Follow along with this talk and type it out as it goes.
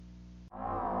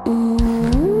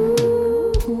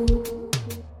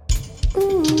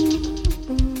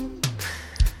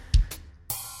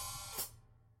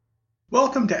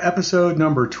Welcome to episode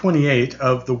number 28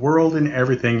 of The World and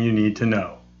Everything You Need to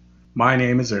Know. My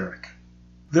name is Eric.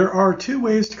 There are two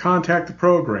ways to contact the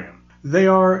program. They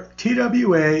are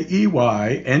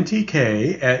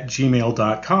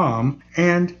twaeyntk@gmail.com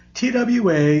and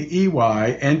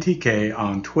twaeyntk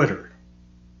on Twitter.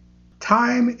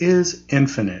 Time is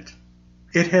infinite.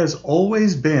 It has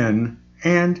always been,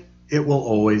 and it will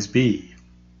always be.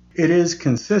 It is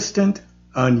consistent,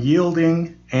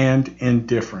 unyielding, and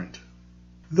indifferent.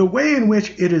 The way in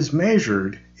which it is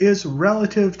measured is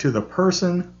relative to the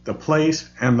person, the place,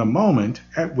 and the moment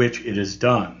at which it is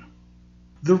done.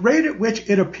 The rate at which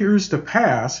it appears to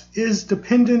pass is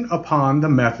dependent upon the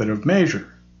method of measure.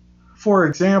 For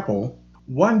example,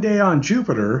 one day on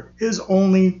Jupiter is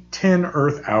only 10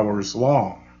 Earth hours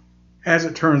long. As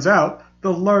it turns out,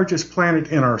 the largest planet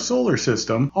in our solar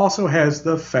system also has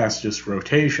the fastest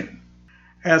rotation.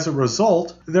 As a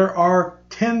result, there are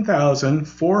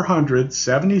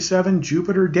 10,477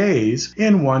 Jupiter days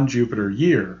in one Jupiter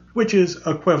year, which is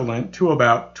equivalent to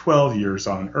about 12 years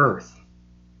on Earth.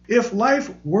 If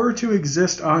life were to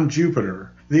exist on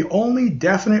Jupiter, the only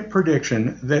definite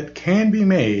prediction that can be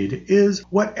made is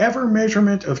whatever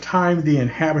measurement of time the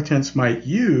inhabitants might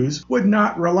use would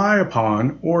not rely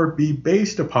upon or be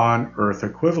based upon Earth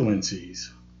equivalencies.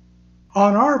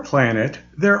 On our planet,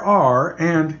 there are,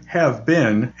 and have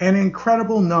been, an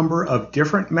incredible number of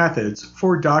different methods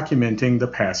for documenting the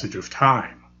passage of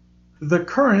time. The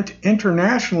current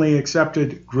internationally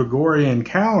accepted Gregorian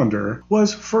calendar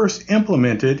was first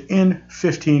implemented in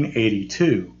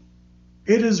 1582.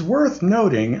 It is worth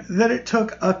noting that it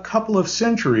took a couple of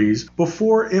centuries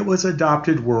before it was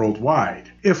adopted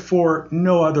worldwide, if for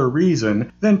no other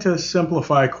reason than to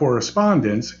simplify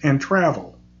correspondence and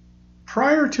travel.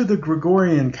 Prior to the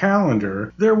Gregorian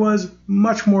calendar, there was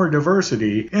much more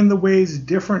diversity in the ways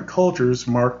different cultures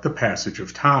marked the passage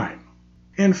of time.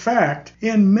 In fact,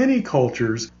 in many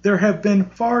cultures, there have been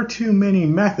far too many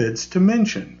methods to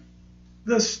mention.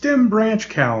 The stem branch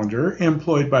calendar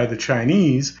employed by the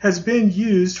Chinese has been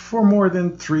used for more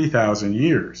than 3,000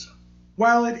 years.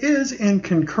 While it is in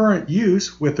concurrent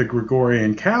use with the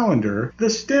Gregorian calendar, the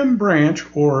stem branch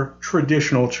or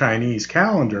traditional Chinese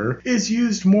calendar is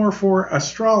used more for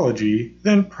astrology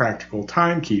than practical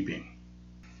timekeeping.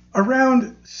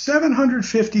 Around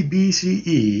 750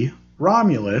 BCE,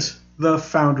 Romulus, the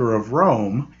founder of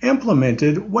Rome,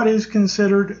 implemented what is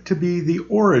considered to be the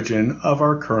origin of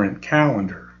our current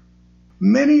calendar.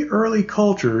 Many early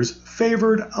cultures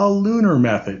favored a lunar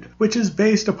method, which is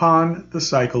based upon the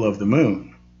cycle of the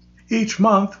moon. Each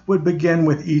month would begin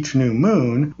with each new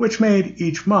moon, which made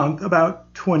each month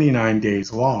about 29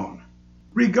 days long.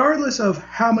 Regardless of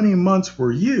how many months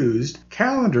were used,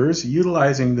 calendars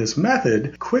utilizing this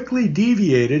method quickly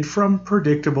deviated from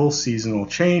predictable seasonal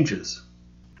changes.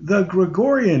 The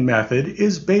Gregorian method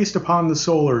is based upon the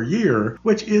solar year,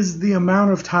 which is the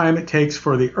amount of time it takes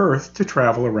for the Earth to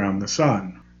travel around the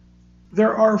Sun.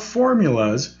 There are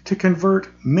formulas to convert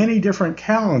many different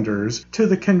calendars to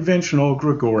the conventional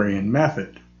Gregorian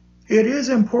method. It is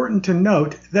important to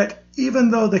note that even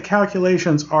though the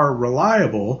calculations are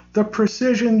reliable, the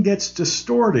precision gets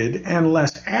distorted and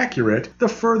less accurate the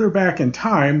further back in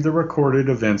time the recorded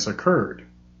events occurred.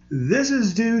 This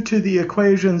is due to the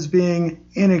equations being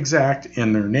inexact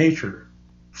in their nature.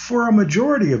 For a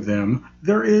majority of them,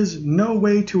 there is no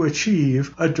way to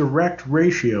achieve a direct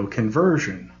ratio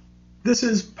conversion. This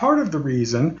is part of the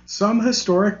reason some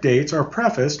historic dates are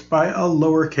prefaced by a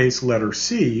lowercase letter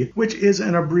c, which is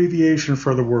an abbreviation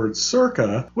for the word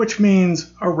circa, which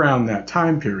means around that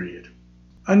time period.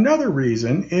 Another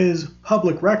reason is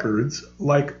public records,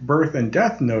 like birth and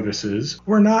death notices,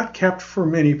 were not kept for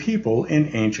many people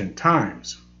in ancient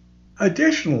times.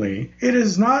 Additionally, it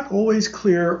is not always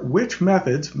clear which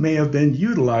methods may have been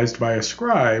utilized by a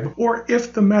scribe, or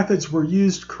if the methods were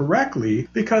used correctly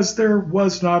because there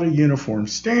was not a uniform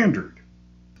standard.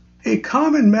 A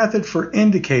common method for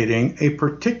indicating a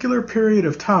particular period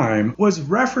of time was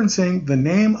referencing the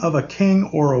name of a king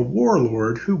or a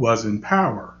warlord who was in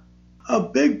power. A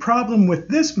big problem with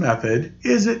this method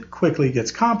is it quickly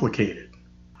gets complicated.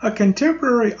 A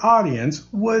contemporary audience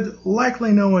would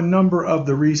likely know a number of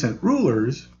the recent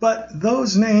rulers, but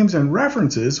those names and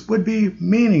references would be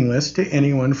meaningless to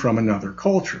anyone from another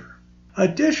culture.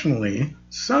 Additionally,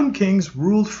 some kings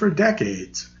ruled for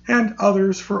decades, and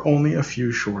others for only a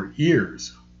few short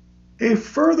years. A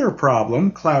further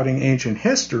problem clouding ancient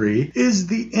history is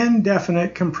the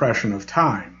indefinite compression of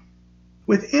time.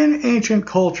 Within ancient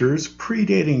cultures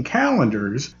predating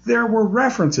calendars, there were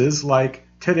references like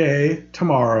today,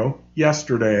 tomorrow,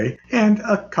 yesterday, and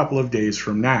a couple of days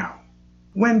from now.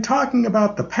 When talking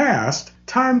about the past,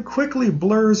 time quickly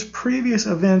blurs previous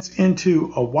events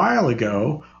into a while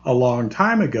ago, a long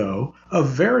time ago, a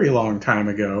very long time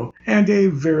ago, and a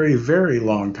very, very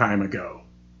long time ago.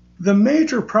 The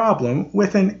major problem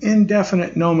with an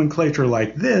indefinite nomenclature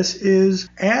like this is,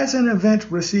 as an event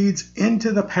recedes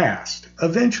into the past,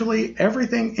 eventually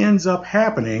everything ends up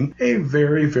happening a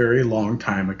very, very long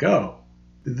time ago.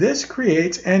 This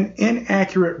creates an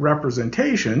inaccurate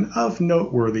representation of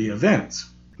noteworthy events,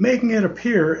 making it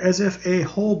appear as if a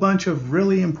whole bunch of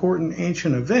really important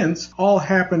ancient events all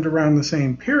happened around the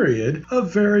same period a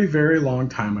very, very long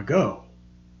time ago.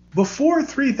 Before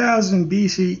 3000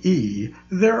 BCE,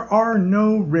 there are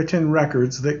no written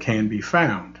records that can be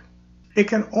found. It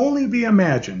can only be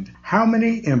imagined how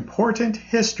many important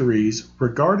histories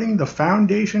regarding the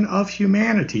foundation of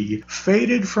humanity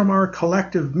faded from our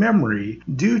collective memory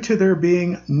due to there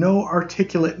being no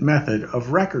articulate method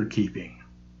of record keeping.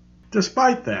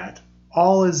 Despite that,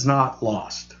 all is not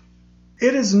lost.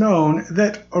 It is known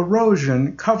that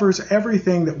erosion covers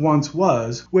everything that once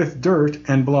was with dirt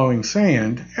and blowing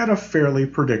sand at a fairly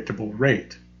predictable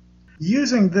rate.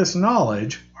 Using this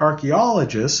knowledge,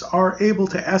 archaeologists are able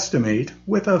to estimate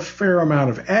with a fair amount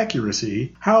of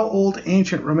accuracy how old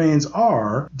ancient remains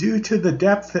are due to the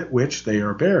depth at which they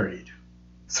are buried.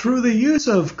 Through the use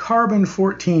of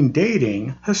carbon-14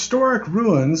 dating, historic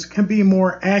ruins can be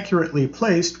more accurately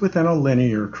placed within a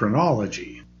linear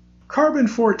chronology.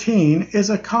 Carbon-14 is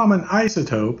a common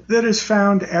isotope that is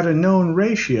found at a known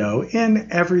ratio in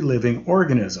every living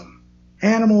organism.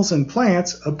 Animals and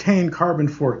plants obtain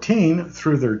carbon-14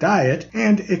 through their diet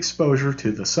and exposure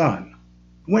to the sun.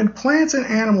 When plants and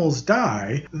animals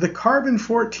die, the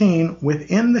carbon-14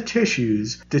 within the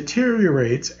tissues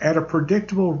deteriorates at a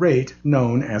predictable rate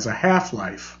known as a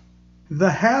half-life. The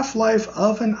half-life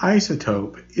of an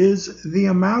isotope is the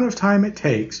amount of time it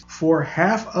takes for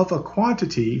half of a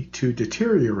quantity to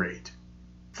deteriorate.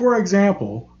 For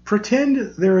example,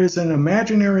 pretend there is an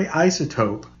imaginary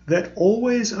isotope that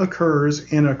always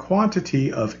occurs in a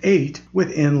quantity of 8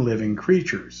 within living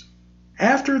creatures.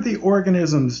 After the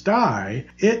organisms die,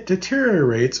 it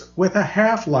deteriorates with a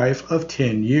half-life of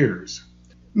 10 years,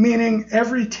 meaning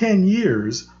every 10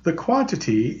 years the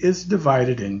quantity is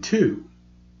divided in 2.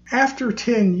 After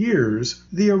 10 years,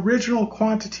 the original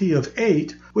quantity of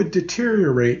 8 would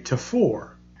deteriorate to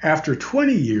 4. After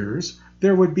 20 years,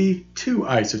 there would be 2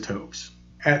 isotopes.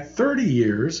 At 30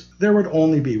 years, there would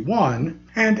only be 1,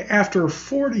 and after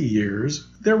 40 years,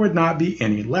 there would not be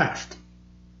any left.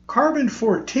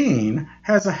 Carbon-14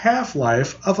 has a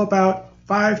half-life of about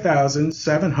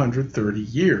 5,730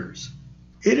 years.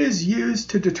 It is used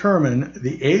to determine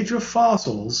the age of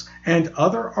fossils and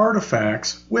other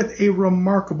artifacts with a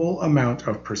remarkable amount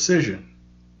of precision.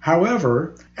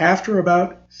 However, after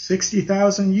about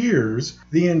 60,000 years,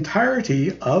 the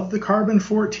entirety of the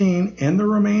carbon-14 in the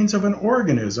remains of an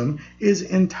organism is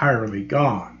entirely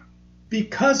gone.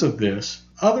 Because of this,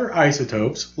 other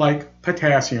isotopes like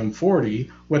potassium-40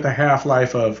 with a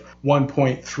half-life of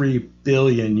 1.3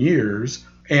 billion years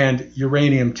and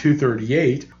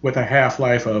uranium-238 with a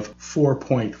half-life of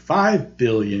 4.5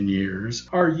 billion years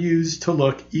are used to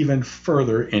look even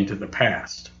further into the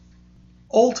past.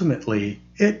 Ultimately,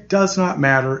 it does not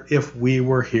matter if we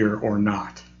were here or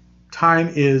not. Time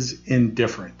is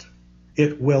indifferent.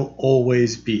 It will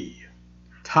always be.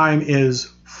 Time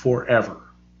is forever.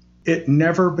 It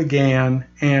never began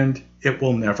and it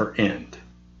will never end.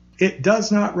 It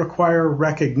does not require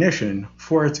recognition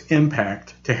for its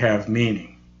impact to have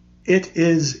meaning. It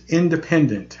is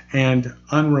independent and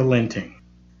unrelenting.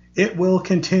 It will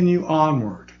continue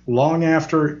onward long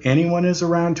after anyone is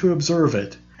around to observe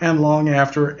it and long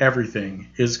after everything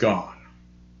is gone.